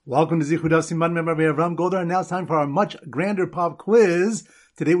Welcome to Zichud Siman Member Ram Golder, and now it's time for our much grander pop quiz.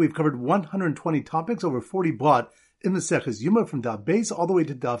 Today we've covered 120 topics, over 40 brought in the Maseches Yoma from Daf Beis all the way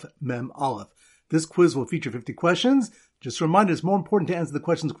to Daf Mem Aleph. This quiz will feature 50 questions. Just a reminder, it's more important to answer the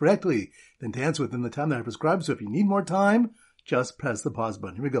questions correctly than to answer within the time that I prescribed, so if you need more time, just press the pause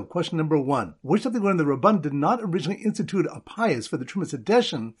button. Here we go. Question number 1. Which of the learned the Rabban did not originally institute a pious for the Trumas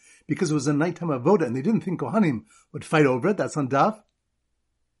Hadeshin because it was a nighttime avoda and they didn't think Kohanim would fight over it? That's on Daf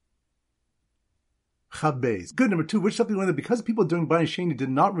Chabez. Good. Number 2. Which of the learned that because people during Bayan Sheni did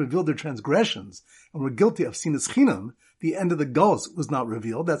not reveal their transgressions and were guilty of Sinas Chinam, the end of the Gulus was not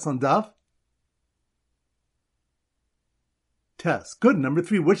revealed? That's on Daf Test. Good. Number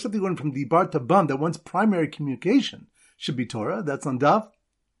 3. Which of the learned from the Bar Tabam that one's primary communication should be Torah? That's on Daf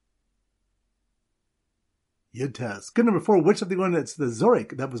Yud Test. Good. Number 4. Which of the learned that's the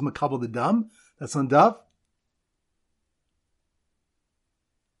Zorik that was Makabal the Dam? That's on Daf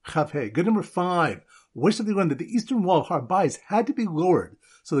Chav Hey. Good. Number 5. Which of the learned that the eastern wall of Har Bayis had to be lowered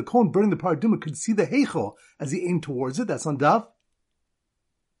so the Kohen burning the Paraduma could see the Heichel as he aimed towards it? That's on Daf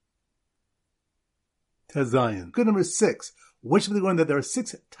Tezayin. Good. Number 6. Which of the learned that there are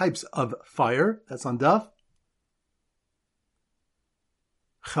 6 types of fire? That's on Daf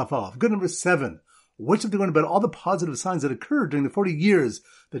Chafalaf. Good. Number 7. Which of the learned about all the positive signs that occurred during the 40 years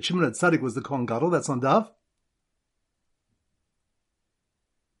that Shimon HaTzadik was the Kohen Gadol? That's on Daf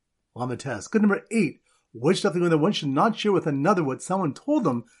Lamates. Good. Number 8. Which stuff that one should not share with another what someone told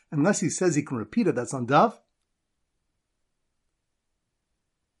them unless he says he can repeat it? That's on Daf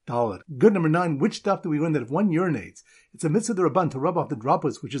Dalet. Good. Number 9. Which stuff do we learn that if one urinates, it's a mitzvah the Rabban to rub off the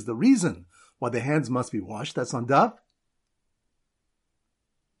droplets, which is the reason why the hands must be washed? That's on Daf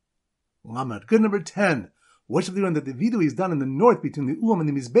Lamed. Good. Number 10. Which of the learn that the vidui is done in the north between the Ulam and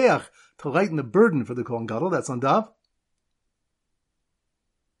the Mizbeach to lighten the burden for the Kohen Gadol? That's on Daf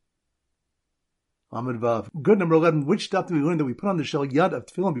Amud Vav. Good. Number 11. Which stuff do we learn that we put on the shel yad of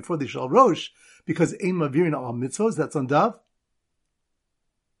tefillin before the shel rosh because ein mavirin al mitzvos? That's on Daf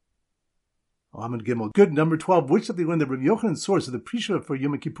Amud Gimel. Good. Number 12. Which stuff do we learn that Rabbi Yochanan's source of the priesthood for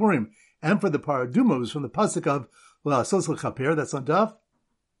Yom Kippurim and for the Paraduma was from the pasuk of La'asos l'chaper? That's on Daf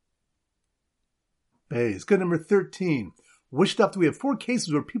Beis. Good. Number 13. Which stuff do we have 4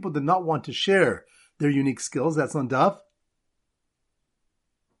 cases where people did not want to share their unique skills? That's on Daf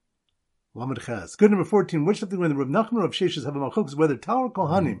Lamed Ches. Good. Number 14. Which stuff do we learn the Rav Nachman or Rav Sheshes have a machlokas whether Tower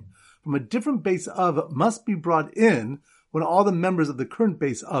Kohanim from a different base of must be brought in when all the members of the current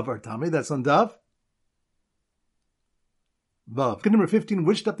base of are Tamei? That's on Daf Vav. Good. Number 15.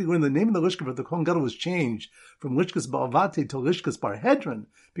 Which stuff do we learn the name of the Lishka of the Kohen Gadol was changed from Lishkas Ba'avate to Lishkas Bar Hedron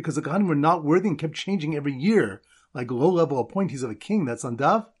because the Kohanim were not worthy and kept changing every year like low-level appointees of a king? That's on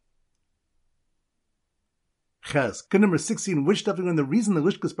Daf Ches. Good. Number 16. Which stuff do we learn the reason the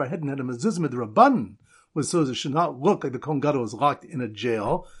Lishkas Bar Hedron had a mezuzah with the Rabban was so as it should not look like the Kohen Gadol was locked in a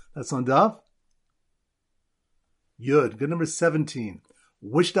jail? That's on Daf Yud. Good. Number 17.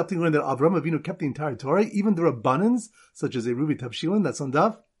 Which stuff do we learn that Avraham Avinu kept the entire Torah, even the Rabbanans, such as Eruvi Tavshilin? That's on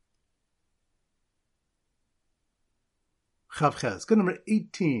Daf Chav Ches. Good. Number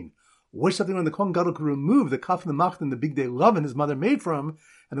 18. Which stuff do we learn the Kohen Gadol could remove the kaf and the macht and the big day lovin his mother made for him,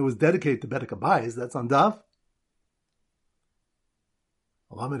 and it was dedicated to Bedek Abayis? That's on Daf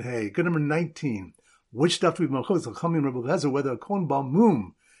Lamed Hey. Good. Number 19. Which stuff do we have Malchus Chachamim Rebbe Lezer whether a Kohen Baal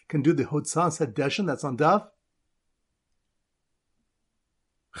Mum can do the Hotzas Hadeshin? That's on Daf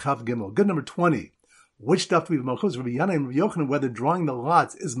Chav Gimel. Good. Number 20. Which stuff do we have Malchus Rabbi Yana and Rabbi Yochanan whether drawing the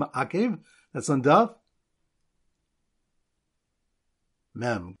lots is Ma'akev? That's on Daf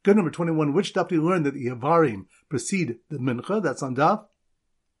Mem. Good. Number 21. Which stuff do we learn that the Yavarim precede the Mincha? That's on Daf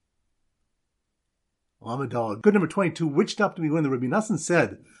Lamadal. Good. Number 22. Which stuff do we learn that Rabbi Nassan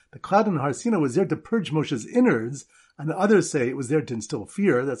said the cloud in Har Sinai was there to purge Moshe's innards, and others say it was there to instill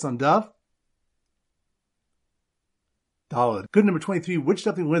fear? That's on Daf Daled. Good. Number 23. Which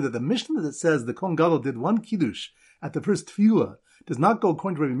stuff do we learn that the Mishnah that says the Kohen Gadol did 1 kiddush at the first tefillah does not go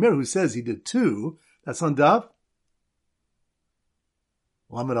according to Rabbi Meir, who says he did 2? That's on Daf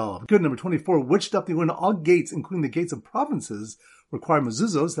Lamed Aleph. Good. Number 24. Which stuff do we learn all gates, including the gates of provinces, require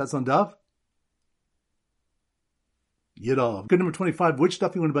mezuzos? That's on Daf Yidal. Good. Number 25. Which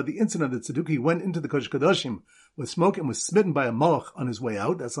stuff you learn about the incident that Tzeduki went into the Kodesh Kodashim with smoke and was smitten by a malach on his way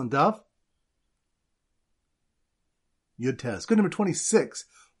out? That's on Daf Yud Tes. Good. Number 26.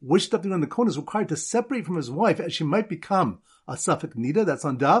 Which stuff do you learn the Kohen is required to separate from his wife as she might become a Safek Nida? That's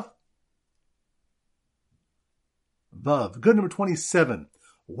on Daf Vav. Good. Number 27.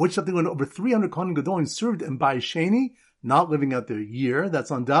 Which stuff do you learn over 300 Kohen Gedolim served in Bayis Sheni, not living out their year? That's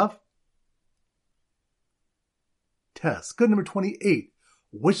on Daf Tes. Good. Number 28.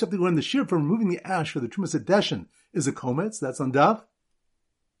 Which daf do we learn the shir for removing the ash for the Trumas Adeshin is a kometz? That's on daf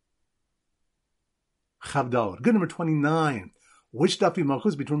Chavdal. Good number 29. Which daf do we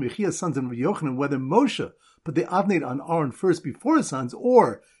malchus between Yechia's sons and Rabbi Yochanan, whether Moshe put the avnate on Aaron first before his sons,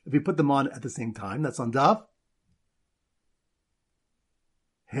 or if he put them on at the same time? That's on daf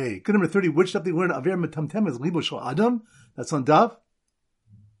Hey. Good number 30. Which daf do we learn Aver Metamtem is Libo Shel Adam? That's on daf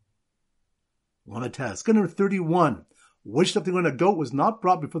Lamates. Good number 31. Which daf do we learn a goat was not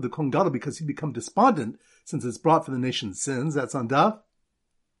brought before the Kohen Gadol because he'd become despondent since it's brought for the nation's sins? That's on daf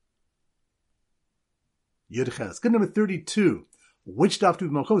Yudches. Good number 32. Which daf do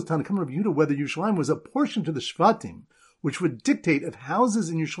we malchus Tanakam Rav Yehuda whether Yerushalayim was a portion to the Shvatim, which would dictate if houses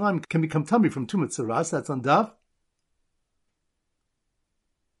in Yerushalayim can become tummy from Tumat Saras? That's on daf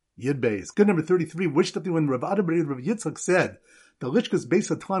Yud Beis. Good number 33. Which daf do we when Rav Ada B'Rav Yitzchak said the Lishkas Beis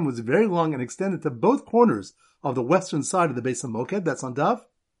HaTlaim was very long and extended to both corners of the western side of the Beis HaMoked? That's on daf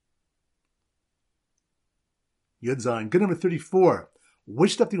Yud Zayin. Good number 34.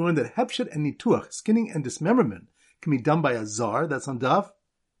 Which daf do we learn that Hepshet and Nituach, skinning and dismemberment, can be done by a zar? That's on daf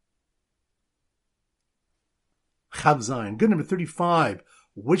Chav Zayin. Good number 35.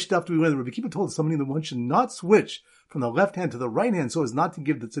 Which daf do we learn that Rabbi Kippur told somebody that one should not switch from the left hand to the right hand so as not to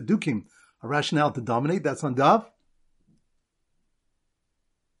give the tzedukim a rationale to dominate? That's on daf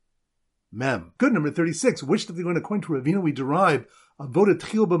Mem. Good number 36. Which daf do we learn according to Ravina we derive avoda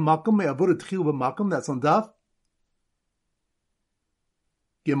tchil b'makom me avoda tchil b'makom? That's on daf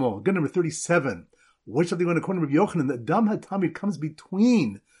Gimel. Good number 37. Which daf do we learn according to Rabbi Yochanan that Dam HaTamid comes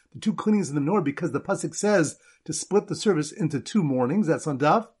between the two cleanings in the menorah because the pasuk says to split the service into 2 mornings? That's on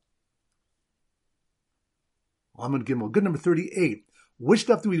daf Amud Gimel. Good number 38. Which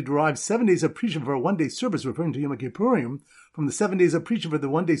daf do we derive 7 days of preaching for a 1-day service, referring to Yom Kippurim, from the 7 days of preaching for the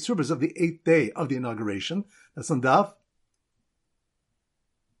 1-day service of the 8th day of the inauguration? That's on daf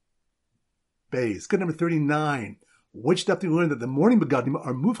Beis. Good number 39. Which daf do we learn that the morning begadim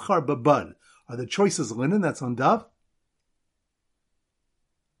are mufchar babad, are the choices linen? That's on daf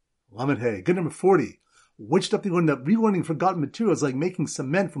Lamed Hey. Good number 40. Which daf do we learn that relearning forgotten materials like making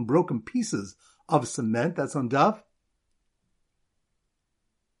cement from broken pieces of cement? That's on daf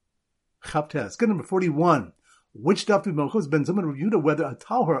Chaptes. Good number 41. Which daf do we malchus ben Zaman Rav Yehuda whether a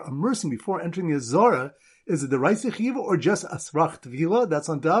tahor immersing before entering the Zara is a deraisa chiv or just asrach tvila? That's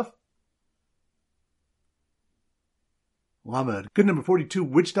on daf Lamed. Good number 42.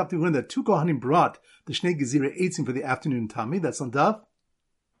 Which daf do we learn that 2 kohanim brought the Shnei Gezira eitzim for the afternoon tummy? That's on daf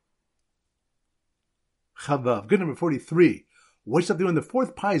Chavav. Good number 43. Which daf do we learn the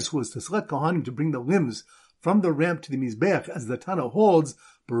 4th pious was to select kohanim to bring the limbs from the ramp to the mizbeach, as the Tana holds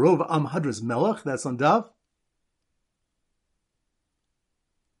Barov Am Hadras Melech? That's on daf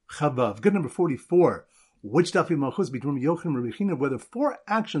Chavav. Good number 44. Which daf do we malchus between Yochanan and Rabbi China whether 4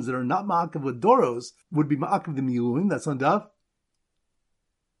 actions that are not ma'akav with doros would be ma'akav the miluim? That's on daf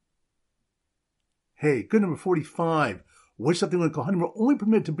Hey. Good number 45. Which daf do we learn kohanim were only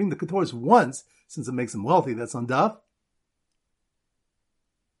permitted to bring the ketores once since it makes them wealthy? That's on daf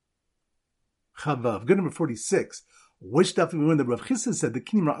Chavav. Good number 46. Which daf do we learn that Rav Chisda said the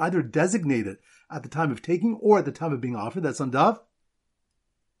kinim are either designated at the time of taking or at the time of being offered? That's on daf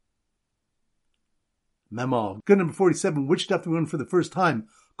Memal. Good number 47. Which daf do we learn for the first time?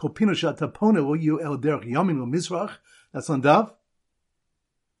 Kolpino shatapone lo yu el derech yamin lo mizrach? That's on daf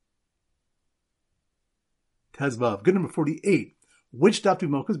Tezvav. Good number 48. Which daf do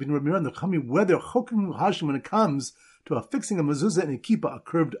we malchus between Rabbi Meir and the Chami whether chokim hashim when it comes to affixing a mezuzah and a kippah, a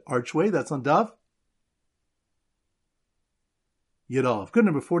curved archway? That's on daf Yidov. Good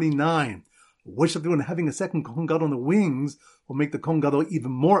number 49. Which daf do we learn having a second Kohen Gadol on the wings will make the Kohen Gadol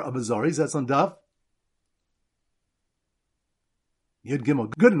even more of a zaris? That's on daf Yud Gimel.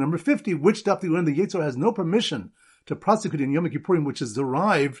 Good number 50. Which daf do we learn the Yetzirah has no permission to prosecute in Yom Kippurim, which is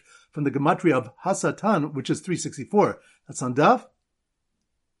derived from the gematria of Hasatan, which is 364? That's on daf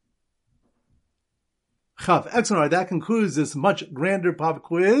Chav. Excellent. All right, that concludes this much grander pop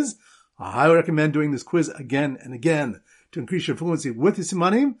quiz. I highly recommend doing this quiz again and again to increase your fluency with the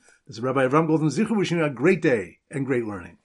simanim. This is Rabbi Avram Golden Zichu wishing you a great day and great learning.